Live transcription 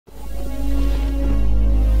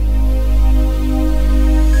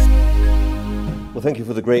Well, thank you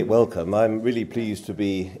for the great welcome. I'm really pleased to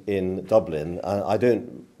be in Dublin. I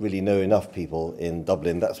don't really know enough people in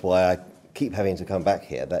Dublin. That's why I keep having to come back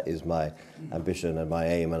here. That is my ambition and my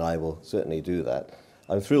aim, and I will certainly do that.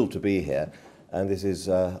 I'm thrilled to be here, and this is,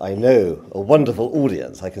 I know, a wonderful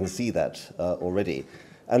audience. I can see that already.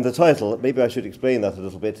 And the title, maybe I should explain that a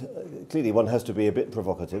little bit. Clearly, one has to be a bit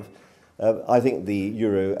provocative. I think the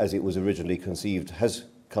euro, as it was originally conceived, has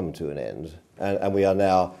come to an end, and we are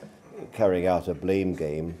now carrying out a blame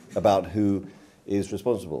game about who is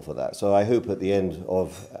responsible for that. So I hope at the end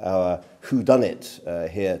of our whodunit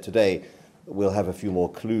here today, we'll have a few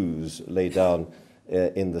more clues laid down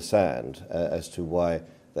in the sand as to why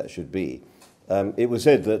that should be. It was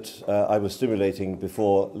said that I was stimulating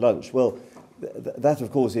before lunch. Well, that,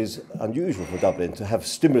 of course, is unusual for Dublin, to have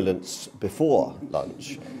stimulants before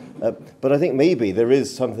lunch. But I think maybe there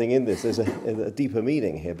is something in this. There's a deeper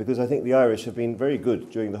meaning here, because I think the Irish have been very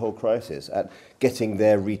good during the whole crisis at getting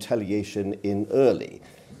their retaliation in early.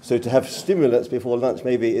 So to have stimulants before lunch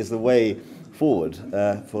maybe is the way forward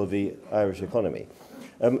for the Irish economy.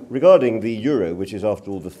 Regarding the euro, which is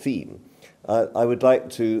after all the theme, I would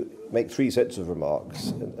like to make three sets of remarks,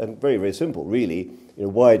 and very, very simple, really.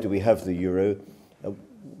 Why do we have the euro?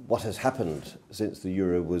 What has happened since the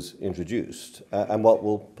euro was introduced, and what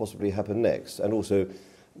will possibly happen next? And also,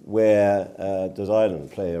 where does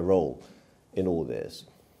Ireland play a role in all this?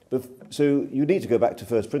 So you need to go back to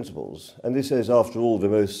first principles, and this is, after all, the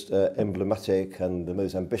most emblematic and the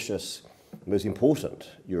most ambitious, most important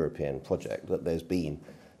European project that there's been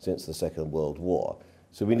since the Second World War.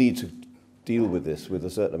 So we need to deal with this with a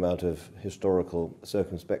certain amount of historical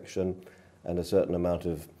circumspection, and a certain amount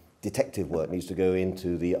of detective work needs to go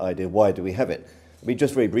into the idea, why do we have it? I mean,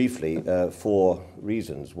 just very briefly, 4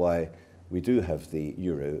 reasons why we do have the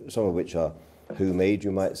euro, some of which are homemade,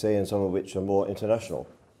 you might say, and some of which are more international.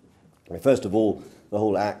 I mean, first of all, the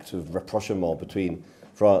whole act of rapprochement between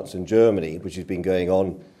France and Germany, which has been going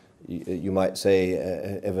on, you might say,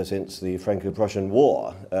 ever since the Franco-Prussian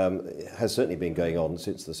War, has certainly been going on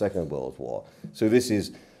since the Second World War. So this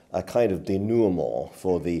is a kind of denouement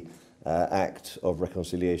for the act of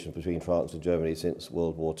reconciliation between France and Germany since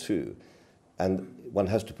World War II. And one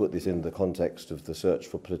has to put this in the context of the search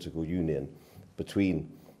for political union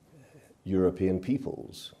between European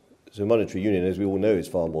peoples. So monetary union, as we all know, is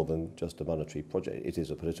far more than just a monetary project. It is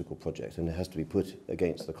a political project, and it has to be put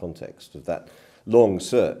against the context of that long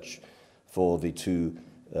search for the two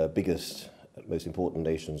biggest, most important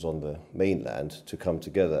nations on the mainland to come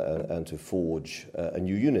together and to forge a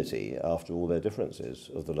new unity after all their differences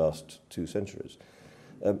of the last 2 centuries.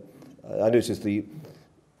 I noticed the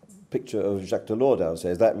picture of Jacques Delors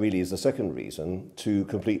downstairs. That really is the second reason to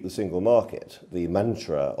complete the single market, the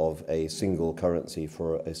mantra of a single currency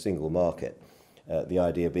for a single market. The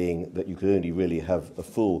idea being that you can only really have a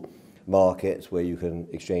full market where you can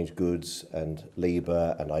exchange goods and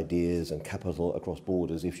labour and ideas and capital across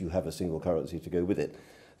borders if you have a single currency to go with it.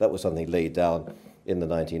 That was something laid down in the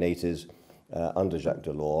 1980s under Jacques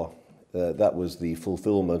Delors. That was the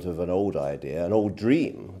fulfilment of an old idea, an old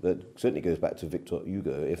dream that certainly goes back to Victor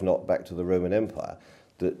Hugo, if not back to the Roman Empire,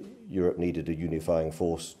 that Europe needed a unifying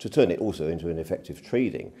force to turn it also into an effective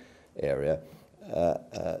trading area,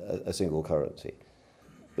 a single currency.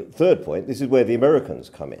 But third point, this is where the Americans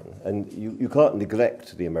come in, and you can't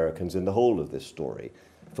neglect the Americans in the whole of this story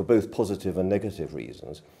for both positive and negative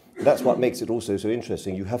reasons. That's what makes it also so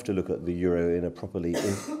interesting. You have to look at the euro in a properly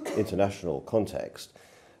international context.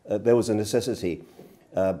 There was a necessity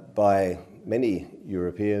by many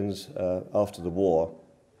Europeans after the war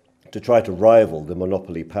to try to rival the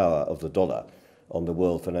monopoly power of the dollar on the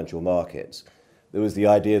world financial markets. There was the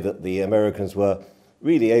idea that the Americans were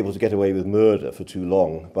really able to get away with murder for too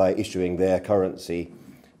long by issuing their currency,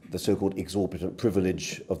 the so-called exorbitant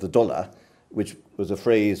privilege of the dollar, which was a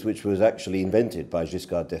phrase which was actually invented by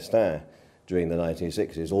Giscard d'Estaing during the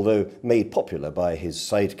 1960s, although made popular by his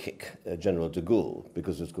sidekick, General de Gaulle,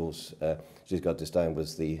 because, of course, Giscard d'Estaing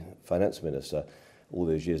was the finance minister all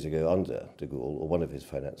those years ago under de Gaulle, or one of his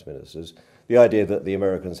finance ministers. The idea that the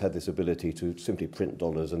Americans had this ability to simply print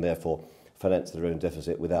dollars and therefore finance their own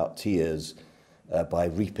deficit without tears, by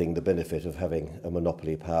reaping the benefit of having a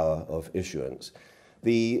monopoly power of issuance.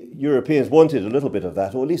 The Europeans wanted a little bit of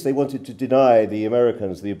that, or at least they wanted to deny the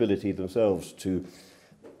Americans the ability themselves to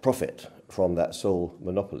profit from that sole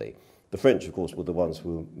monopoly. The French, of course, were the ones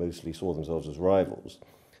who mostly saw themselves as rivals.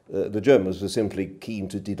 The Germans were simply keen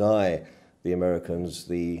to deny the Americans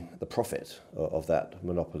the profit of that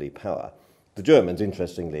monopoly power. The Germans,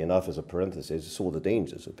 interestingly enough, as a parenthesis, saw the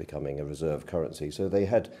dangers of becoming a reserve currency, so they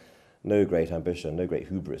had no great ambition, no great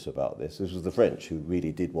hubris about this. This was the French who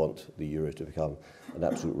really did want the euro to become an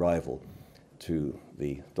absolute rival to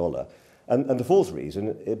the dollar. And the fourth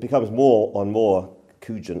reason, it becomes more and more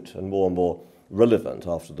cogent and more relevant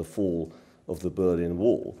after the fall of the Berlin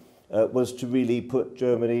Wall, was to really put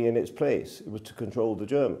Germany in its place. It was to control the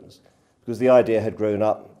Germans. Because the idea had grown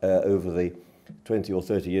up over the 20 or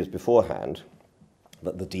 30 years beforehand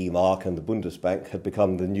that the D-Mark and the Bundesbank had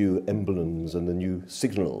become the new emblems and the new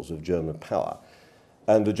signals of German power.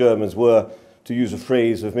 And the Germans were, to use a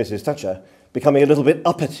phrase of Mrs. Thatcher, becoming a little bit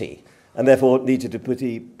uppity, and therefore needed to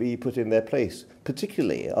be put in their place,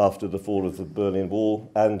 particularly after the fall of the Berlin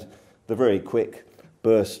Wall and the very quick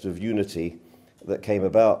burst of unity that came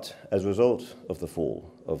about as a result of the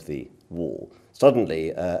fall of the wall. Suddenly,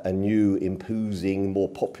 a new, imposing, more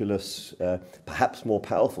populous, perhaps more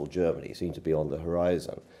powerful Germany seemed to be on the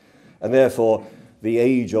horizon. And therefore, the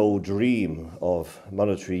age-old dream of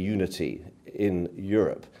monetary unity in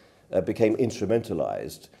Europe became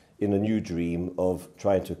instrumentalized in a new dream of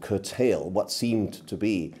trying to curtail what seemed to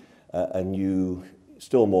be a new,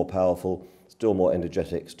 still more powerful, still more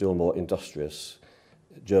energetic, still more industrious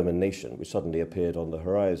German nation, which suddenly appeared on the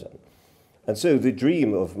horizon. And so the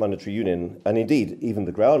dream of monetary union, and indeed even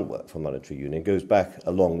the groundwork for monetary union, goes back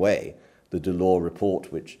a long way. The Delors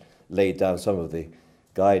report, which laid down some of the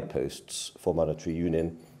guideposts for monetary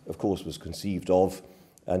union, of course, was conceived of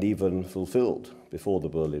and even fulfilled before the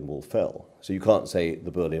Berlin Wall fell. So you can't say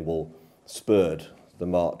the Berlin Wall spurred the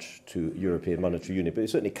march to European monetary union, but it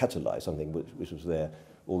certainly catalyzed something which was there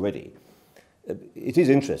already. It is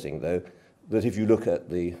interesting, though, that if you look at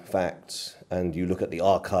the facts and you look at the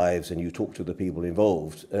archives and you talk to the people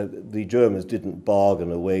involved, the Germans didn't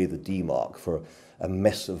bargain away the D-Mark for a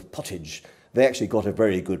mess of pottage. They actually got a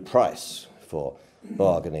very good price for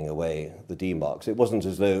bargaining away the D-Marks. It wasn't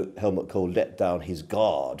as though Helmut Kohl let down his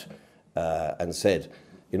guard and said,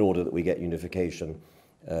 in order that we get unification,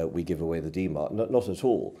 we give away the D-Mark. Not at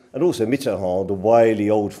all. And also Mitterrand, the wily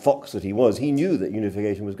old fox that he was, he knew that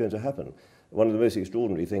unification was going to happen. One of the most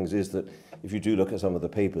extraordinary things is that if you do look at some of the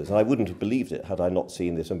papers, and I wouldn't have believed it had I not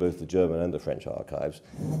seen this in both the German and the French archives,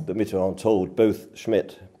 that Mitterrand told both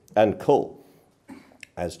Schmidt and Kohl,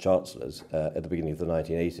 as chancellors at the beginning of the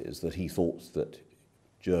 1980s, that he thought that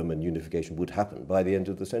German unification would happen by the end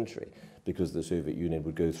of the century, because the Soviet Union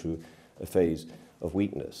would go through a phase of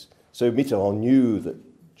weakness. So Mitterrand knew that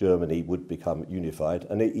Germany would become unified,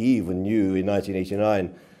 and he even knew in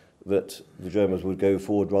 1989 that the Germans would go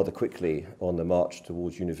forward rather quickly on the march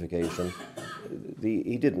towards unification.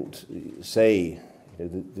 He didn't say,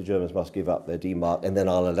 the Germans must give up their D-Mark and then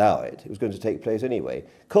I'll allow it. It was going to take place anyway.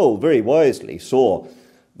 Kohl very wisely saw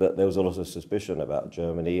that there was a lot of suspicion about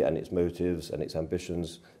Germany and its motives and its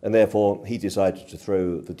ambitions, and therefore he decided to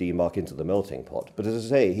throw the D-Mark into the melting pot. But as I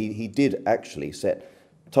say, he did actually set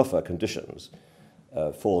tougher conditions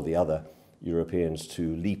for the other Europeans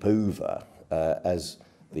to leap over as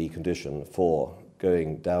the condition for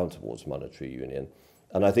going down towards monetary union.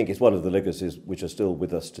 And I think it's one of the legacies which are still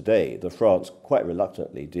with us today, that France quite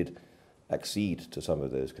reluctantly did accede to some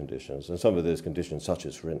of those conditions. And some of those conditions, such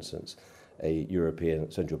as, for instance, a European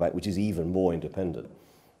central bank, which is even more independent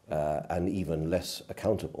and even less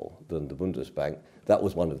accountable than the Bundesbank, that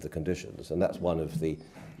was one of the conditions. And that's one of the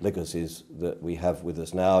legacies that we have with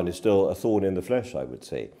us now, and is still a thorn in the flesh, I would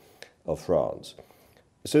say, of France.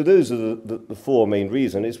 So those are the four main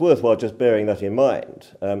reasons. It's worthwhile just bearing that in mind,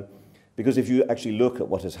 because if you actually look at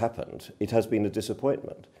what has happened, it has been a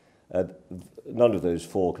disappointment. None of those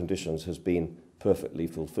four conditions has been perfectly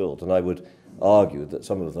fulfilled, and I would argue that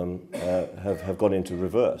some of them have gone into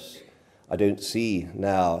reverse. I don't see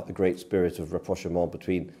now a great spirit of rapprochement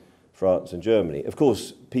between France and Germany. Of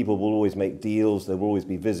course, people will always make deals, there will always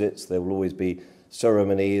be visits, there will always be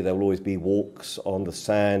ceremony, there will always be walks on the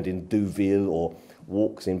sand in Deauville, or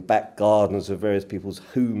walks in back gardens of various people's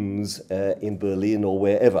homes in Berlin or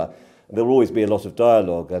wherever. There will always be a lot of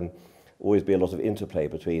dialogue and always be a lot of interplay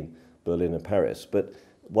between Berlin and Paris. But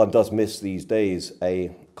one does miss these days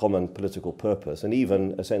a common political purpose and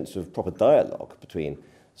even a sense of proper dialogue between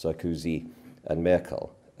Sarkozy and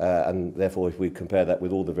Merkel. And therefore, if we compare that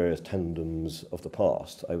with all the various tandems of the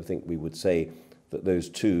past, I would think we would say that those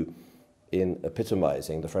two, in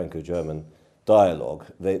epitomizing the Franco-German dialogue,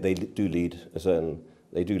 they do leave a certain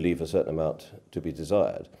amount to be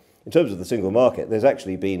desired. In terms of the single market, there's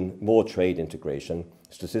actually been more trade integration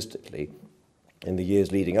statistically in the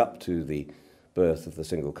years leading up to the birth of the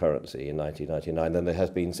single currency in 1999 than there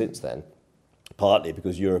has been since then, partly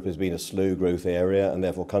because Europe has been a slow growth area, and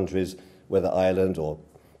therefore countries, whether Ireland or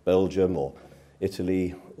Belgium or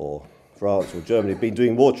Italy or France or Germany, have been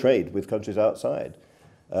doing more trade with countries outside.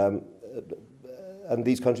 And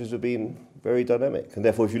these countries have been very dynamic. And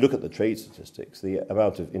therefore, if you look at the trade statistics, the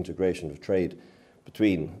amount of integration of trade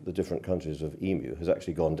between the different countries of EMU has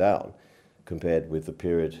actually gone down compared with the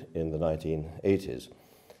period in the 1980s.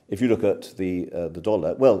 If you look at the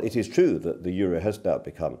dollar, well, it is true that the euro has now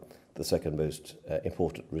become the second most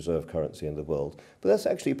important reserve currency in the world, but that's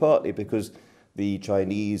actually partly because the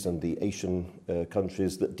Chinese and the Asian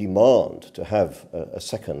countries that demand to have a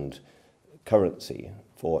second currency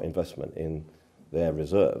for investment in their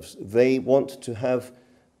reserves, they want to have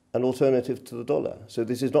an alternative to the dollar. So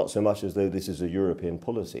this is not so much as though this is a European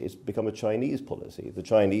policy, it's become a Chinese policy. The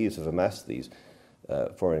Chinese have amassed these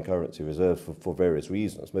foreign currency reserves for various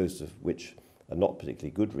reasons, most of which are not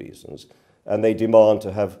particularly good reasons, and they demand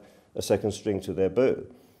to have a second string to their bow.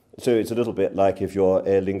 So it's a little bit like if you're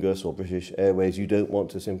Aer Lingus or British Airways, you don't want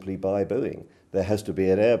to simply buy Boeing. There has to be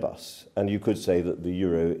an Airbus. And you could say that the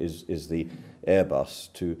euro is the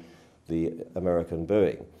Airbus to the American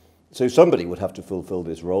Boeing. So somebody would have to fulfill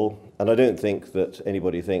this role. And I don't think that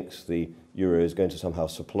anybody thinks the euro is going to somehow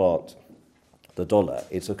supplant the dollar.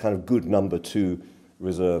 It's a kind of good number 2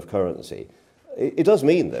 reserve currency. It does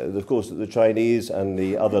mean, though, of course, that the Chinese and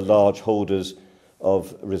the other large holders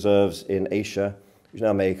of reserves in Asia, which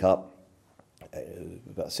now make up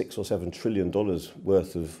about $6 or $7 trillion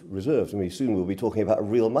worth of reserves. I mean, soon we'll be talking about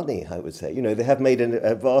real money, I would say. You know, they have made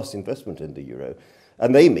a vast investment in the euro,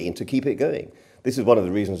 and they mean to keep it going. This is one of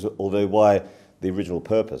the reasons, although why the original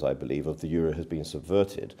purpose, I believe, of the euro has been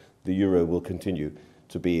subverted, the euro will continue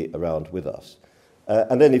to be around with us.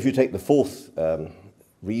 And then if you take the fourth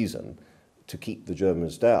reason to keep the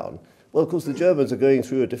Germans down, well, of course, the Germans are going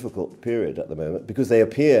through a difficult period at the moment because they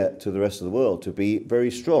appear to the rest of the world to be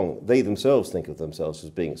very strong. They themselves think of themselves as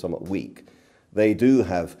being somewhat weak. They do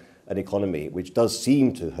have an economy which does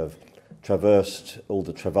seem to have traversed all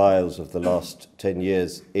the travails of the last 10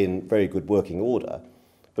 years in very good working order.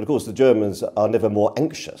 But of course, the Germans are never more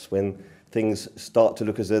anxious when things start to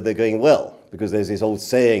look as though they're going well, because there's this old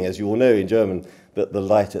saying, as you all know in German, that the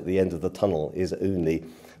light at the end of the tunnel is only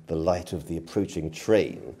the light of the approaching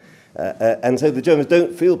train. And so the Germans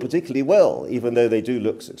don't feel particularly well, even though they do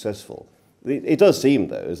look successful. It does seem,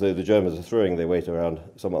 though, as though the Germans are throwing their weight around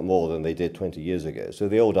somewhat more than they did 20 years ago. So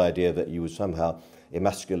the old idea that you would somehow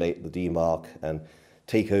emasculate the D-Mark and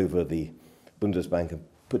take over the Bundesbank and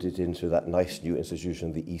put it into that nice new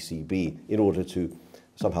institution, the ECB, in order to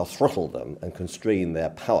somehow throttle them and constrain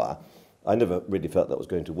their power, I never really felt that was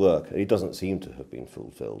going to work. It doesn't seem to have been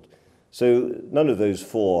fulfilled. So none of those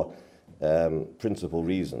four principal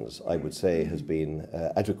reasons, I would say, has been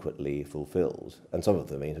adequately fulfilled, and some of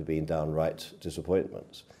them have been downright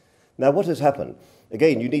disappointments. Now, what has happened?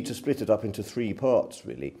 Again, you need to split it up into 3 parts,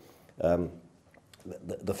 really.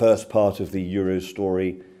 The first part of the euro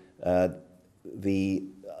story, the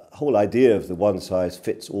whole idea of the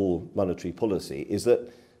one-size-fits-all monetary policy is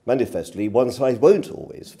that, manifestly, one size won't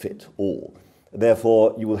always fit all.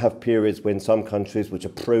 Therefore, you will have periods when some countries which are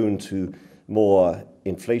prone to more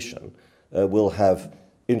inflation will have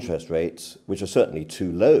interest rates which are certainly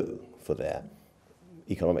too low for their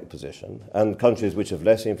economic position, and countries which have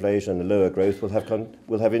less inflation and lower growth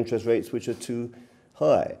will have interest rates which are too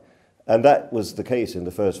high. And that was the case in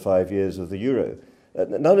the first 5 years of the euro.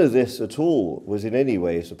 None of this at all was in any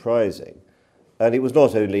way surprising. And it was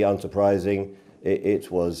not only unsurprising, it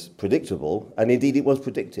was predictable, and indeed it was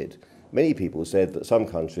predicted. Many people said that some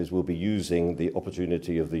countries will be using the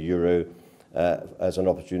opportunity of the euro as an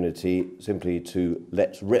opportunity simply to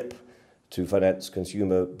let rip, to finance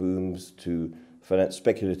consumer booms, to finance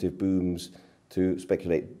speculative booms, to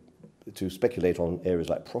speculate on areas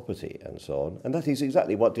like property and so on. And that is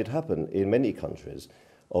exactly what did happen in many countries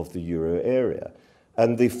of the euro area.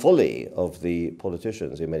 And the folly of the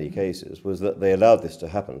politicians in many cases was that they allowed this to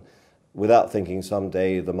happen without thinking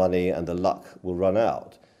someday the money and the luck will run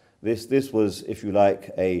out. This was, if you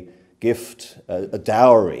like, a gift, a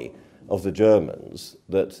dowry of the Germans,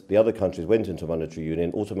 that the other countries went into monetary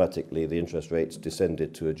union, automatically the interest rates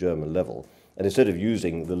descended to a German level. And instead of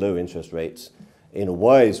using the low interest rates in a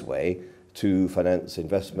wise way to finance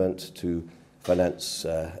investment, to finance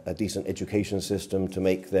a decent education system, to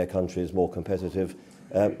make their countries more competitive,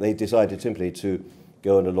 they decided simply to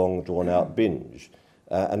go on a long, drawn-out binge.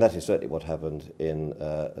 And that is certainly what happened in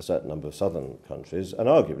a certain number of southern countries, and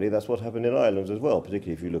arguably that's what happened in Ireland as well,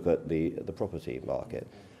 particularly if you look at the property market.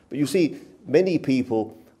 But you see, many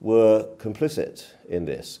people were complicit in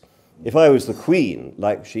this. If I was the Queen,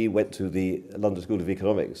 like she went to the London School of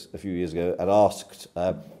Economics a few years ago and asked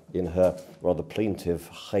in her rather plaintive,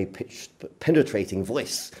 high-pitched but penetrating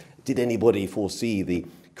voice, did anybody foresee the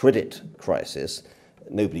credit crisis?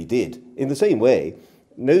 Nobody did. In the same way,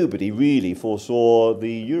 nobody really foresaw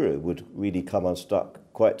the euro would really come unstuck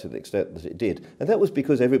quite to the extent that it did. And that was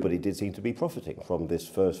because everybody did seem to be profiting from this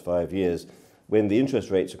first 5 years when the interest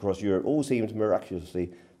rates across Europe all seemed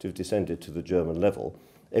miraculously to have descended to the German level.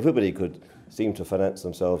 Everybody could seem to finance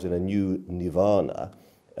themselves in a new nirvana.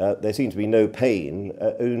 There seemed to be no pain,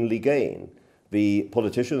 only gain. The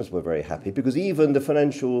politicians were very happy because even the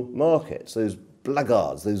financial markets, those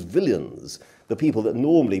blackguards, those villains, the people that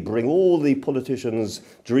normally bring all the politicians'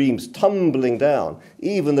 dreams tumbling down,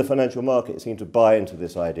 even the financial markets seemed to buy into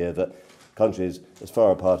this idea that countries as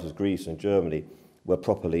far apart as Greece and Germany were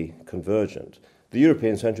properly convergent. The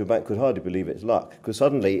European Central Bank could hardly believe its luck because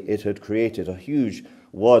suddenly it had created a huge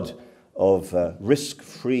wad of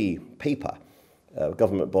risk-free paper,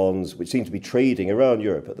 government bonds, which seemed to be trading around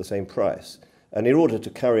Europe at the same price. And in order to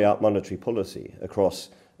carry out monetary policy across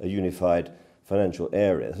a unified financial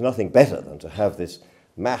area, there's nothing better than to have this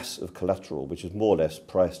mass of collateral which is more or less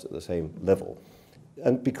priced at the same level.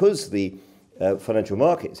 And because the financial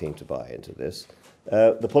market seemed to buy into this,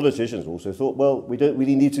 the politicians also thought, well, we don't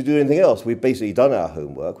really need to do anything else. We've basically done our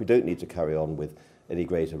homework. We don't need to carry on with any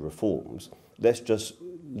greater reforms. Let's just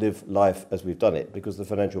live life as we've done it, because the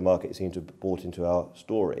financial market seemed to have bought into our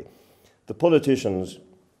story. The politicians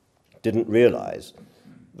didn't realize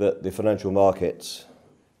that the financial markets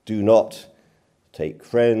do not take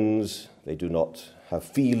friends, they do not have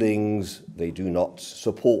feelings, they do not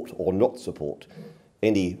support or not support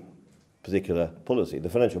any particular policy. The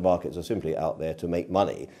financial markets are simply out there to make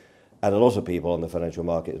money, and a lot of people on the financial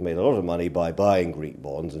markets made a lot of money by buying Greek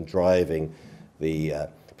bonds and driving the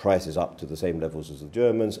prices up to the same levels as the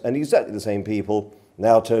Germans, and exactly the same people,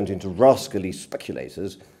 now turned into rascally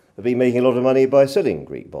speculators, have been making a lot of money by selling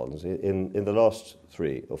Greek bonds in the last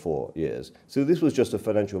 3 or 4 years. So this was just a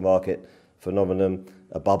financial market phenomenon,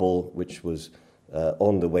 a bubble which was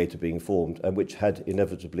on the way to being formed and which had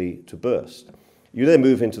inevitably to burst. You then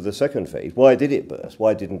move into the second phase. Why did it burst?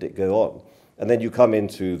 Why didn't it go on? And then you come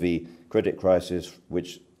into the credit crisis,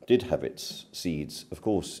 which did have its seeds, of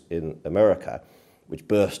course, in America, which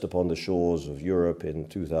burst upon the shores of Europe in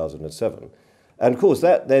 2007. And of course,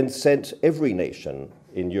 that then sent every nation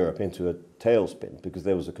in Europe into a tailspin because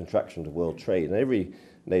there was a contraction of world trade, and every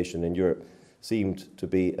nation in Europe seemed to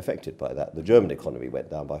be affected by that. The German economy went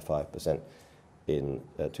down by 5% in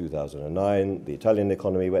 2009. The Italian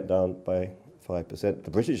economy went down by 5%.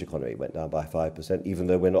 The British economy went down by 5%, even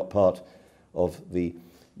though we're not part of the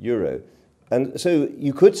euro. And so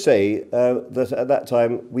you could say that at that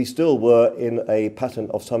time we still were in a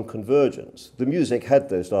pattern of some convergence. The music had,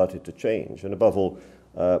 though, started to change, and above all,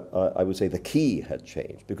 I would say the key had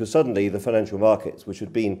changed, because suddenly the financial markets, which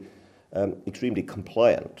had been extremely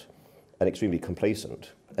compliant and extremely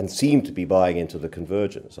complacent and seemed to be buying into the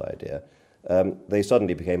convergence idea, they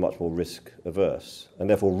suddenly became much more risk averse, and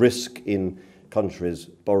therefore risk in countries'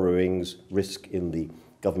 borrowings, risk in the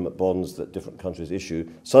government bonds that different countries issue,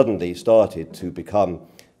 suddenly started to become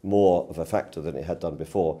more of a factor than it had done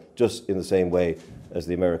before, just in the same way as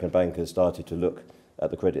the American bankers started to look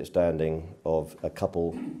at the credit standing of a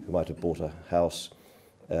couple who might have bought a house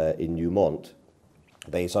in Newmont.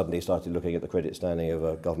 They suddenly started looking at the credit standing of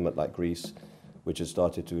a government like Greece, which had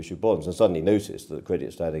started to issue bonds, and suddenly noticed that the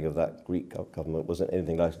credit standing of that Greek government wasn't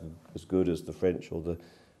anything like as good as the French or the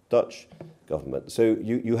Dutch government. So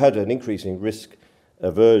you had an increasing risk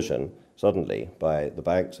aversion suddenly by the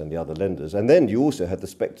banks and the other lenders. And then you also had the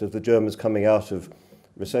spectre of the Germans coming out of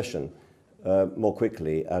recession more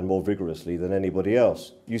quickly and more vigorously than anybody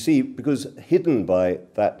else. You see, because hidden by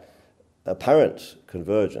that apparent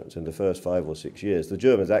convergence in the first 5 or 6 years, the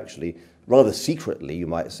Germans actually, rather secretly, you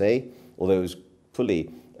might say, although it was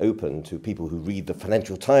fully open to people who read the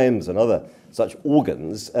Financial Times and other such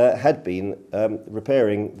organs, had been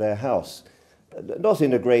repairing their house. Not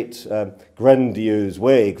in a great grandiose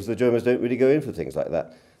way, because the Germans don't really go in for things like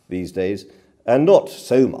that these days, and not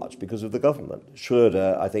so much because of the government.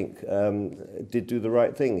 Schröder, I think, did do the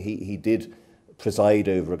right thing. He did preside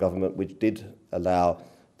over a government which did allow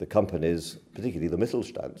the companies, particularly the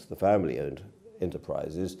Mittelstand, the family-owned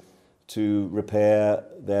enterprises, to repair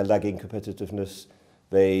their lagging competitiveness.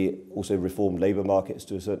 They also reformed labour markets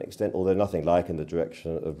to a certain extent, although nothing like in the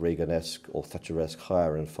direction of Reagan-esque or Thatcher-esque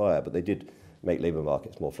hire and fire, but they did make labour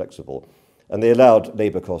markets more flexible. And they allowed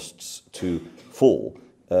labour costs to fall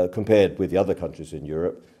compared with the other countries in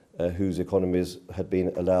Europe whose economies had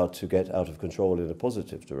been allowed to get out of control in a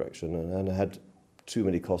positive direction and had too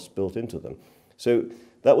many costs built into them. So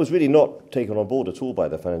that was really not taken on board at all by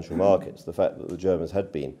the financial markets, the fact that the Germans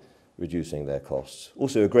had been reducing their costs.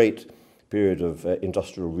 Also a great period of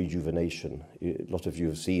industrial rejuvenation. A lot of you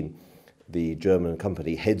have seen the German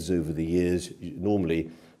company heads over the years. Normally,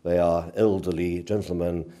 they are elderly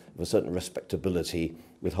gentlemen of a certain respectability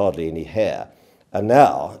with hardly any hair. And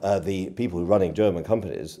now, the people who are running German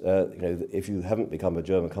companies, if you haven't become a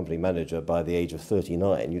German company manager by the age of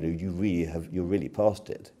 39, you're really past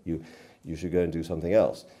it. You should go and do something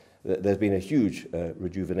else. There's been a huge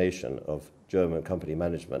rejuvenation of German company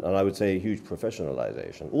management, and I would say a huge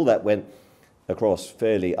professionalization. All that went across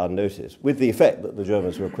fairly unnoticed, with the effect that the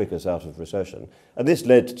Germans were quickest out of recession. And this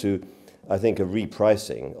led to, I think, a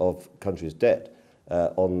repricing of countries' debt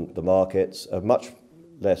on the markets, a much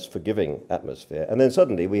less forgiving atmosphere. And then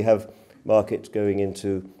suddenly we have markets going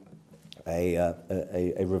into a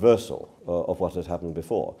reversal of what had happened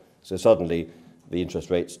before. So suddenly the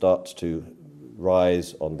interest rate starts to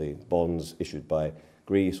rise on the bonds issued by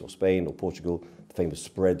Greece or Spain or Portugal. The famous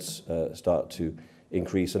spreads start to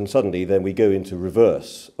increase, and suddenly then we go into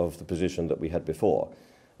reverse of the position that we had before.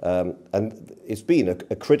 And it's been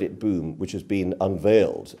a credit boom which has been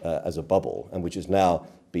unveiled as a bubble and which has now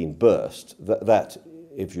been burst. That,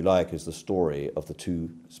 if you like, is the story of the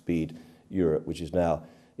two-speed Europe which is now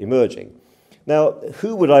emerging. Now,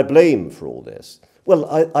 who would I blame for all this?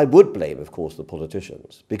 Well, I would blame, of course, the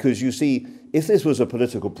politicians, because you see, if this was a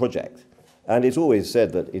political project, and it's always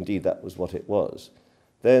said that indeed that was what it was,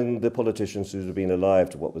 then the politicians should have been alive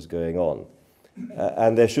to what was going on.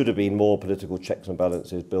 And there should have been more political checks and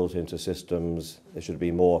balances built into systems. There should have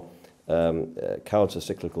been more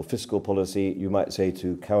counter-cyclical fiscal policy, you might say,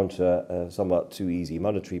 to counter somewhat too easy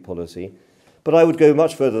monetary policy. But I would go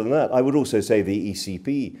much further than that. I would also say the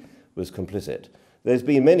ECB was complicit. There's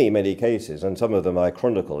been many, many cases, and some of them I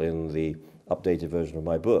chronicle in the updated version of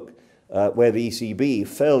my book, where the ECB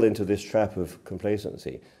fell into this trap of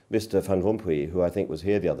complacency. Mr. Van Rompuy, who I think was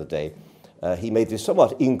here the other day, he made this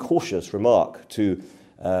somewhat incautious remark to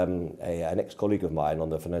an ex-colleague of mine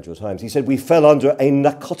on the Financial Times. He said, "We fell under a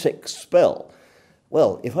narcotic spell."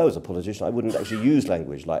 Well, if I was a politician, I wouldn't actually use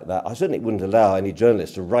language like that. I certainly wouldn't allow any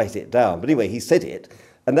journalist to write it down. But anyway, he said it,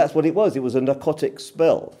 and that's what it was. It was a narcotic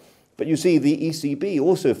spell. But you see, the ECB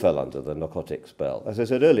also fell under the narcotic spell. As I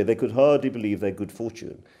said earlier, they could hardly believe their good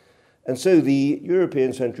fortune. And so the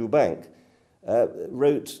European Central Bank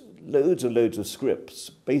wrote loads and loads of scripts,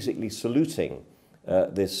 basically saluting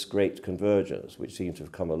this great convergence, which seemed to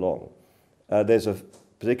have come along. There's a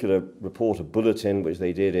particular report, a bulletin, which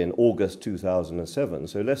they did in August 2007,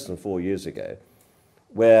 so less than 4 years ago,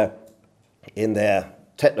 where in their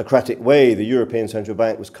technocratic way, the European Central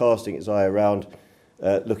Bank was casting its eye around,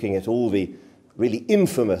 looking at all the really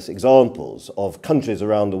infamous examples of countries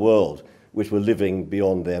around the world which were living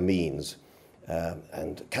beyond their means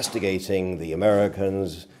and castigating the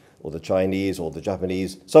Americans or the Chinese or the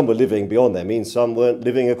Japanese. Some were living beyond their means, some weren't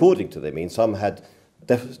living according to their means. Some had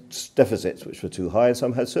deficits which were too high, and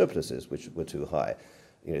some had surpluses which were too high.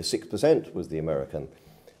 6% was the American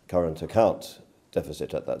current account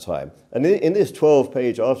deficit at that time. And in this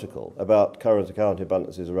 12-page article about current account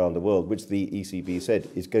imbalances around the world, which the ECB said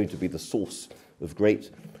is going to be the source of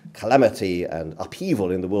great calamity and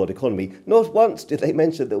upheaval in the world economy, not once did they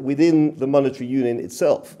mention that within the monetary union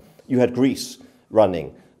itself, you had Greece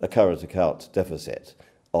running a current account deficit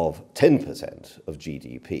of 10% of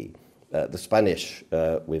GDP, the Spanish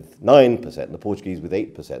with 9%, the Portuguese with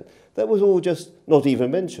 8%. That was all just not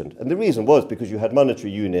even mentioned. And the reason was because you had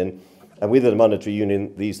monetary union, and within a monetary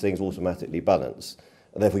union, these things automatically balance,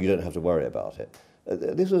 and therefore you don't have to worry about it.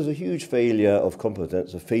 This was a huge failure of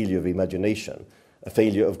competence, a failure of imagination, a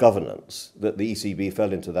failure of governance, that the ECB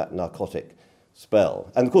fell into that narcotic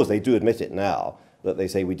spell. And of course, they do admit it now, that they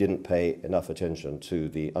say we didn't pay enough attention to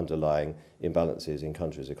the underlying imbalances in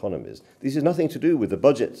countries' economies. This has nothing to do with the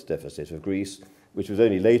budget deficit of Greece, which was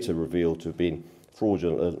only later revealed to have been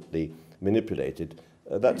fraudulently manipulated.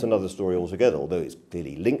 That's another story altogether, although it's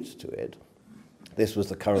clearly linked to it. This was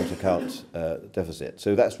the current account deficit.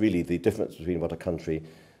 So that's really the difference between what a country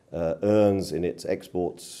earns in its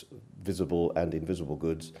exports, visible and invisible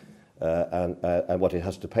goods, and what it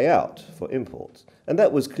has to pay out for imports. And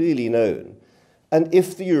that was clearly known. And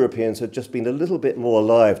if the Europeans had just been a little bit more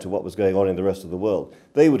alive to what was going on in the rest of the world,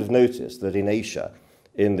 they would have noticed that in Asia,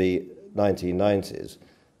 in the 1990s,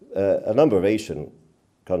 a number of Asian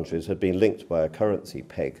countries had been linked by a currency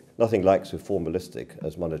peg, nothing like so formalistic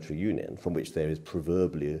as monetary union, from which there is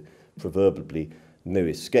proverbially no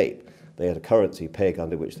escape. They had a currency peg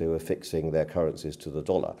under which they were fixing their currencies to the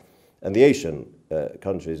dollar. And the Asian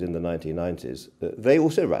countries in the 1990s, they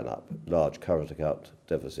also ran up large current account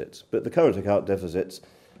deficits. But the current account deficits,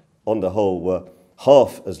 on the whole, were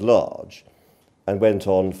half as large and went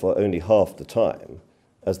on for only half the time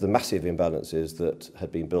as the massive imbalances that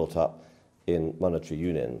had been built up in monetary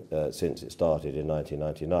union since it started in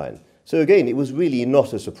 1999. So again, it was really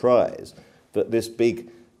not a surprise that this big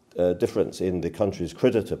difference in the country's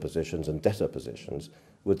creditor positions and debtor positions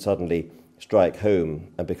would suddenly strike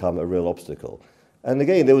home and become a real obstacle. And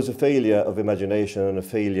again, there was a failure of imagination and a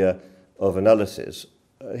failure of analysis.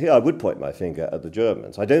 Here I would point my finger at the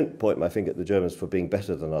Germans. I don't point my finger at the Germans for being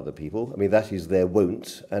better than other people. I mean, that is their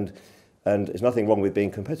wont, and there's nothing wrong with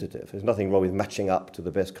being competitive. There's nothing wrong with matching up to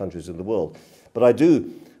the best countries in the world. But I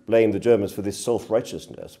do blame the Germans for this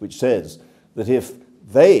self-righteousness, which says that if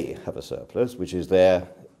they have a surplus, which is their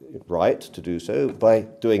right to do so, by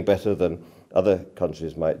doing better than other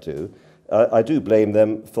countries might do, I do blame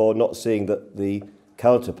them for not seeing that the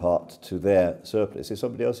counterpart to their surplus is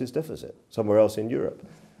somebody else's deficit, somewhere else in Europe.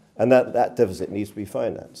 And that deficit needs to be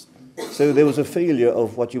financed. So there was a failure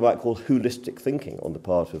of what you might call holistic thinking on the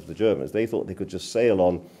part of the Germans. They thought they could just sail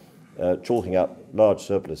on chalking up large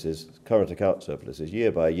surpluses, current account surpluses,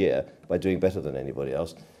 year by year, by doing better than anybody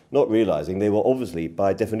else, not realizing they were obviously,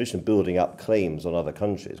 by definition, building up claims on other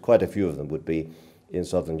countries. Quite a few of them would be in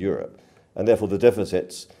southern Europe. And therefore the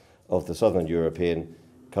deficits of the southern European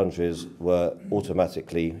countries were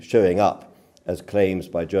automatically showing up as claims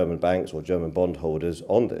by German banks or German bondholders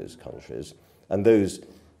on those countries. And those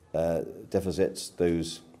deficits,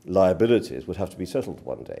 those liabilities would have to be settled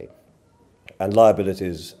one day. And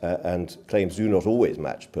liabilities and claims do not always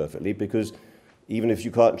match perfectly, because even if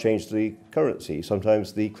you can't change the currency,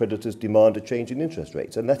 sometimes the creditors demand a change in interest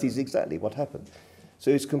rates, and that is exactly what happened.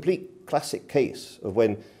 So it's a complete classic case of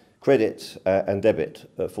when credit and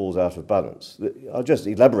debit falls out of balance. I'll just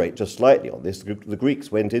elaborate just slightly on this. The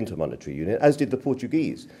Greeks went into monetary union, as did the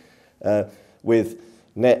Portuguese, with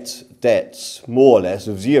net debts more or less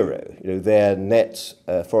of zero. You know, their net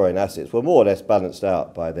foreign assets were more or less balanced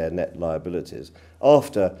out by their net liabilities.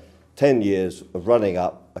 After 10 years of running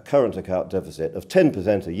up a current account deficit of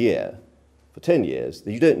 10% a year for 10 years,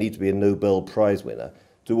 you don't need to be a Nobel Prize winner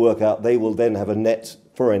to work out they will then have a net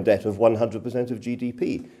foreign debt of 100% of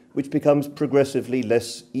GDP, which becomes progressively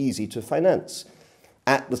less easy to finance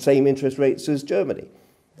at the same interest rates as Germany.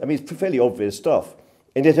 I mean, it's fairly obvious stuff.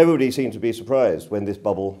 And yet everybody seemed to be surprised when this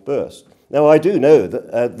bubble burst. Now, I do know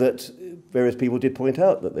that various people did point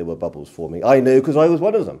out that there were bubbles forming. I know because I was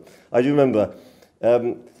one of them. I do remember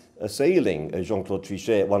assailing Jean-Claude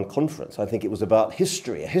Trichet at one conference. I think it was about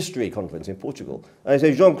history, a history conference in Portugal. And I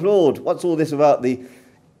say, Jean-Claude, what's all this about the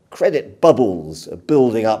credit bubbles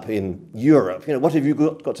building up in Europe? You know, what have you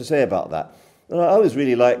got to say about that? And I was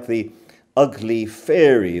really like the ugly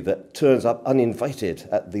fairy that turns up uninvited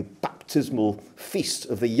at the baptismal feast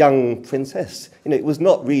of the young princess. You know, it was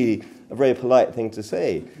not really a very polite thing to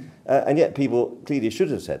say. And yet people clearly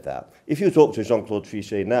should have said that. If you talk to Jean-Claude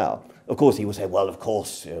Trichet now, of course he would say, well, of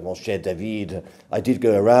course, mon cher David, I did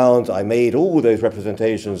go around, I made all those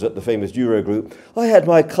representations at the famous Eurogroup. I had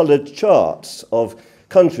my coloured charts of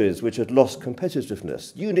countries which had lost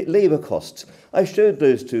competitiveness, unit labour costs. I showed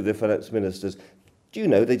those to the finance ministers. Do you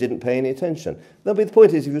know they didn't pay any attention? Now, but the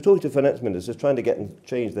point is, if you're talking to finance ministers trying to get them to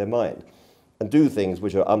change their mind and do things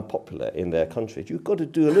which are unpopular in their countries, you've got to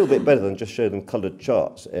do a little bit better than just show them coloured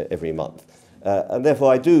charts every month. And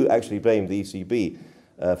therefore, I do actually blame the ECB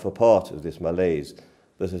for part of this malaise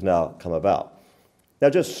that has now come about. Now,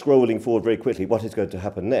 just scrolling forward very quickly, what is going to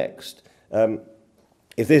happen next?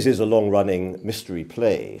 If this is a long-running mystery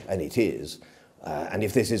play, and it is, and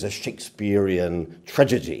if this is a Shakespearean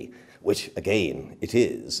tragedy, which, again, it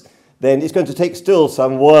is, then it's going to take still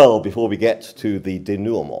some while before we get to the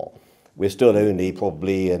denouement. We're still only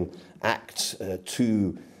probably in Act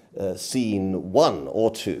 2, Scene 1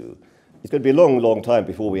 or 2. It's going to be a long, long time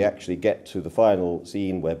before we actually get to the final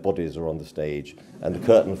scene where bodies are on the stage and the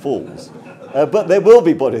curtain falls. But there will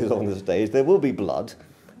be bodies on the stage, there will be blood,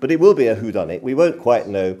 but it will be a whodunit. We won't quite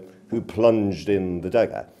know who plunged in the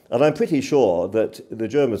dagger. And I'm pretty sure that the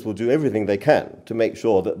Germans will do everything they can to make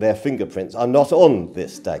sure that their fingerprints are not on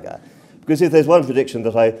this dagger. Because if there's one prediction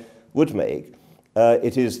that I would make,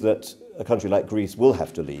 it is that a country like Greece will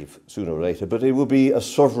have to leave sooner or later, but it will be a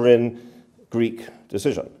sovereign Greek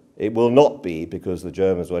decision. It will not be because the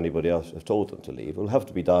Germans or anybody else have told them to leave. It will have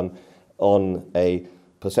to be done on a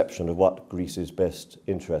perception of what Greece's best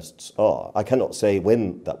interests are. I cannot say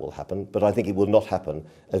when that will happen, but I think it will not happen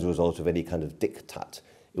as a result of any kind of diktat.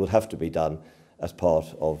 It will have to be done as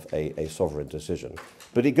part of a sovereign decision.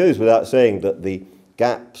 But it goes without saying that the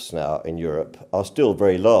gaps now in Europe are still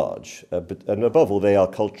very large, and above all they are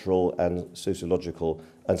cultural and sociological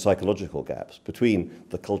and psychological gaps between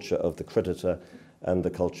the culture of the creditor and the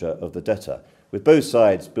culture of the debtor, with both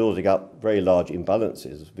sides building up very large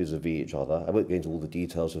imbalances vis-à-vis each other. I won't go into all the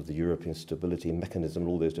details of the European Stability Mechanism and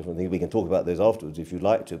all those different things. We can talk about those afterwards if you'd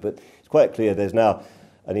like to, but it's quite clear there's now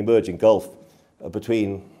an emerging gulf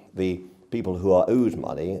between the people who are owed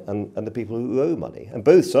money and the people who owe money. And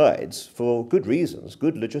both sides, for good reasons,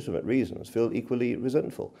 good legitimate reasons, feel equally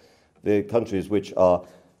resentful. The countries which are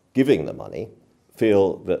giving the money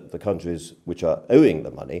feel that the countries which are owing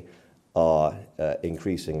the money are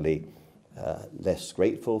increasingly less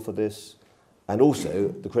grateful for this, and also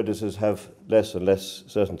the creditors have less and less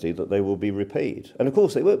certainty that they will be repaid. And of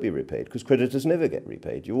course they won't be repaid, because creditors never get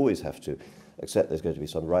repaid. You always have to accept there's going to be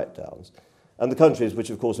some write-downs. And the countries which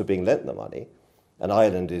of course are being lent the money, and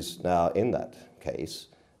Ireland is now in that case,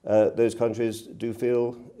 those countries do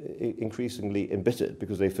feel increasingly embittered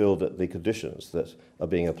because they feel that the conditions that are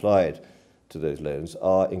being applied to those loans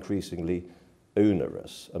are increasingly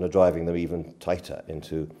onerous and are driving them even tighter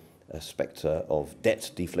into a spectre of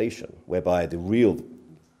debt deflation, whereby the real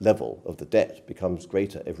level of the debt becomes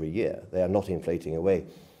greater every year. They are not inflating away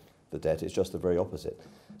the debt, it's just the very opposite.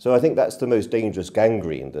 So I think that's the most dangerous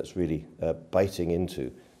gangrene that's really biting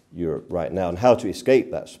into Europe right now, and how to escape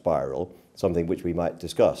that spiral, something which we might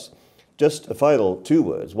discuss. Just a final 2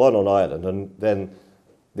 words, one on Ireland and then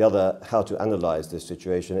the other, how to analyse this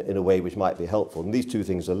situation in a way which might be helpful. And these two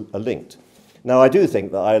things are linked. Now, I do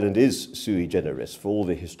think that Ireland is sui generis for all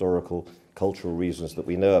the historical, cultural reasons that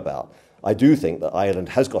we know about. I do think that Ireland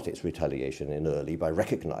has got its retaliation in early by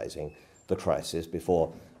recognising the crisis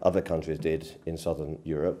before other countries did in southern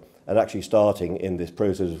Europe, and actually starting in this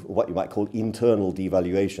process of what you might call internal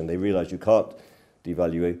devaluation. They realised you can't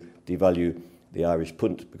devalue the Irish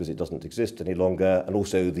punt because it doesn't exist any longer, and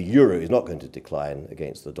also the euro is not going to decline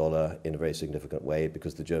against the dollar in a very significant way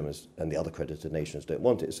because the Germans and the other creditor nations don't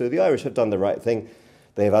want it. So the Irish have done the right thing.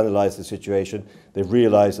 They have analysed the situation. They've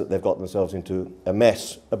realised that they've got themselves into a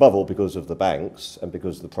mess, above all because of the banks and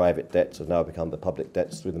because the private debts have now become the public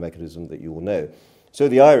debts through the mechanism that you all know. So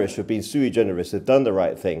the Irish have been sui generis. They've done the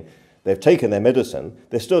right thing. They've taken their medicine.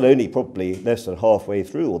 They're still only probably less than halfway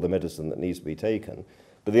through all the medicine that needs to be taken.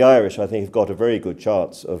 But the Irish, I think, have got a very good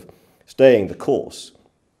chance of staying the course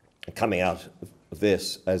and coming out of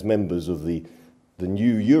this as members of the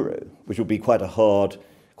new euro, which will be quite a hard,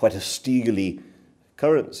 quite a steely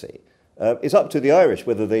currency. It's up to the Irish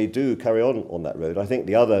whether they do carry on that road. I think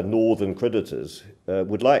the other northern creditors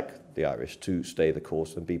would like the Irish to stay the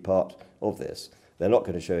course and be part of this. They're not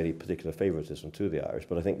going to show any particular favouritism to the Irish,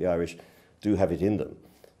 but I think the Irish do have it in them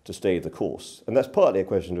to stay the course. And that's partly a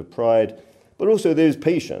question of pride, but also there's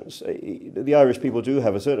patience. The Irish people do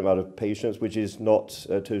have a certain amount of patience, which is not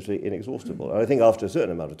totally inexhaustible. And I think after a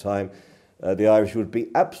certain amount of time, the Irish would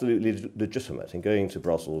be absolutely legitimate in going to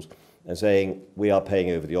Brussels and saying, we are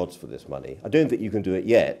paying over the odds for this money. I don't think you can do it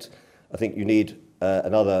yet. I think you need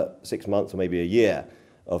another 6 months or maybe a year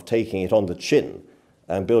of taking it on the chin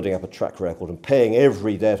and building up a track record and paying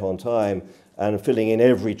every debt on time and filling in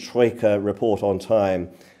every troika report on time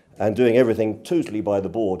and doing everything totally by the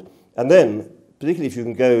board. And then, particularly if you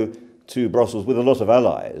can go to Brussels with a lot of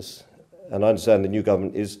allies, and I understand the new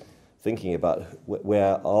government is thinking about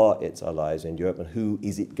where are its allies in Europe and who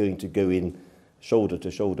is it going to go in shoulder to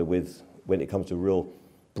shoulder with when it comes to real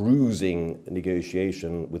bruising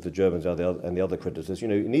negotiation with the Germans and the other creditors. You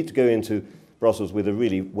know, you need to go into Brussels with a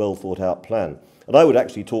really well thought out plan. And I would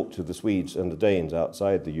actually talk to the Swedes and the Danes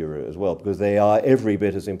outside the euro as well, because they are every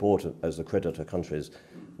bit as important as the creditor countries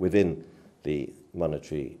within the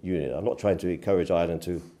monetary union. I'm not trying to encourage Ireland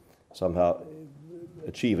to somehow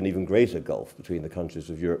achieve an even greater gulf between the countries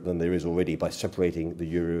of Europe than there is already by separating the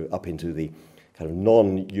euro up into the kind of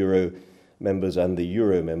non-euro members and the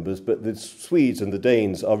euro members, but the Swedes and the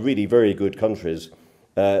Danes are really very good countries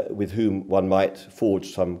with whom one might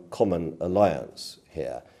forge some common alliance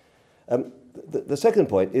here. The second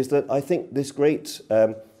point is that I think this great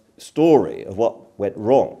story of what went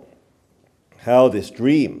wrong, how this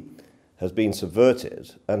dream has been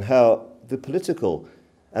subverted, and how the political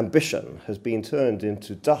ambition has been turned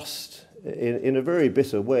into dust in a very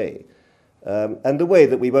bitter way, and the way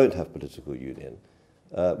that we won't have political union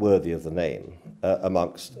worthy of the name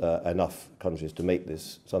amongst enough countries to make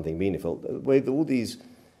this something meaningful. The way that all these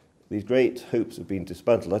great hopes have been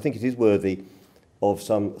dismantled, I think it is worthy of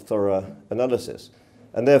some thorough analysis.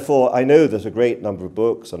 And therefore, I know there's a great number of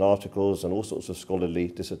books and articles and all sorts of scholarly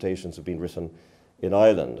dissertations have been written in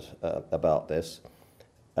Ireland about this.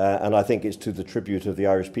 And I think it's to the tribute of the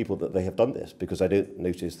Irish people that they have done this, because I don't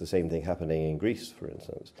notice the same thing happening in Greece, for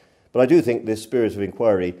instance. But I do think this spirit of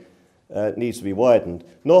inquiry needs to be widened,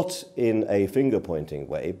 not in a finger-pointing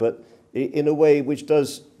way, but in a way which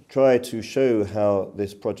does try to show how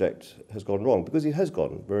this project has gone wrong, because it has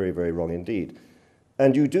gone very, very wrong indeed.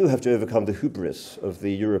 And you do have to overcome the hubris of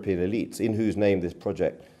the European elites in whose name this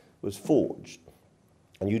project was forged.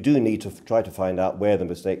 And you do need to try to find out where the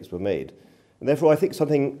mistakes were made. And therefore, I think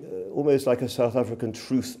something almost like a South African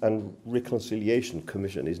Truth and Reconciliation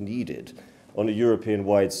Commission is needed on a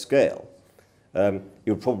European-wide scale. It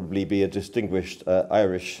would probably be a distinguished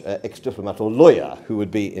Irish ex-diplomat or lawyer who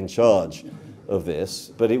would be in charge of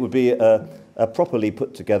this, but it would be a properly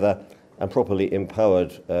put together and properly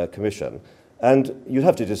empowered commission. And you'd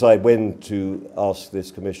have to decide when to ask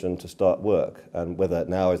this commission to start work, and whether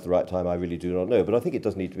now is the right time, I really do not know. But I think it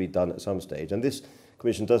does need to be done at some stage. And this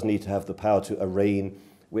commission does need to have the power to arraign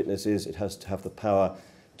witnesses. It has to have the power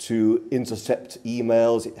to intercept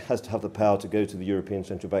emails. It has to have the power to go to the European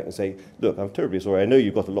Central Bank and say, look, I'm terribly sorry, I know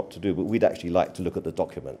you've got a lot to do, but we'd actually like to look at the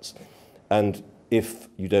documents. And if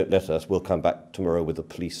you don't let us, we'll come back tomorrow with a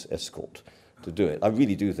police escort to do it. I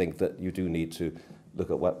really do think that you do need to look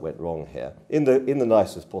at what went wrong here, in the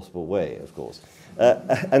nicest possible way, of course.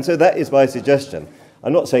 And so that is my suggestion.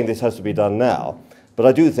 I'm not saying this has to be done now, but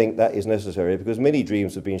I do think that is necessary, because many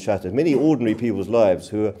dreams have been shattered, many ordinary people's lives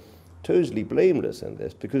who are totally blameless in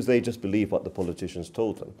this, because they just believe what the politicians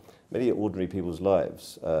told them. Many ordinary people's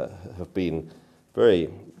lives have been very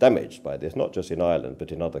damaged by this, not just in Ireland,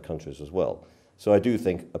 but in other countries as well. So I do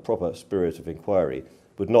think a proper spirit of inquiry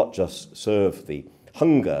would not just serve the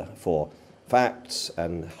hunger for facts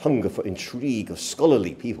and hunger for intrigue of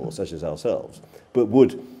scholarly people such as ourselves, but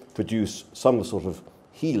would produce some sort of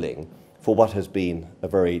healing for what has been a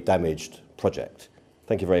very damaged project.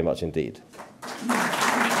 Thank you very much indeed.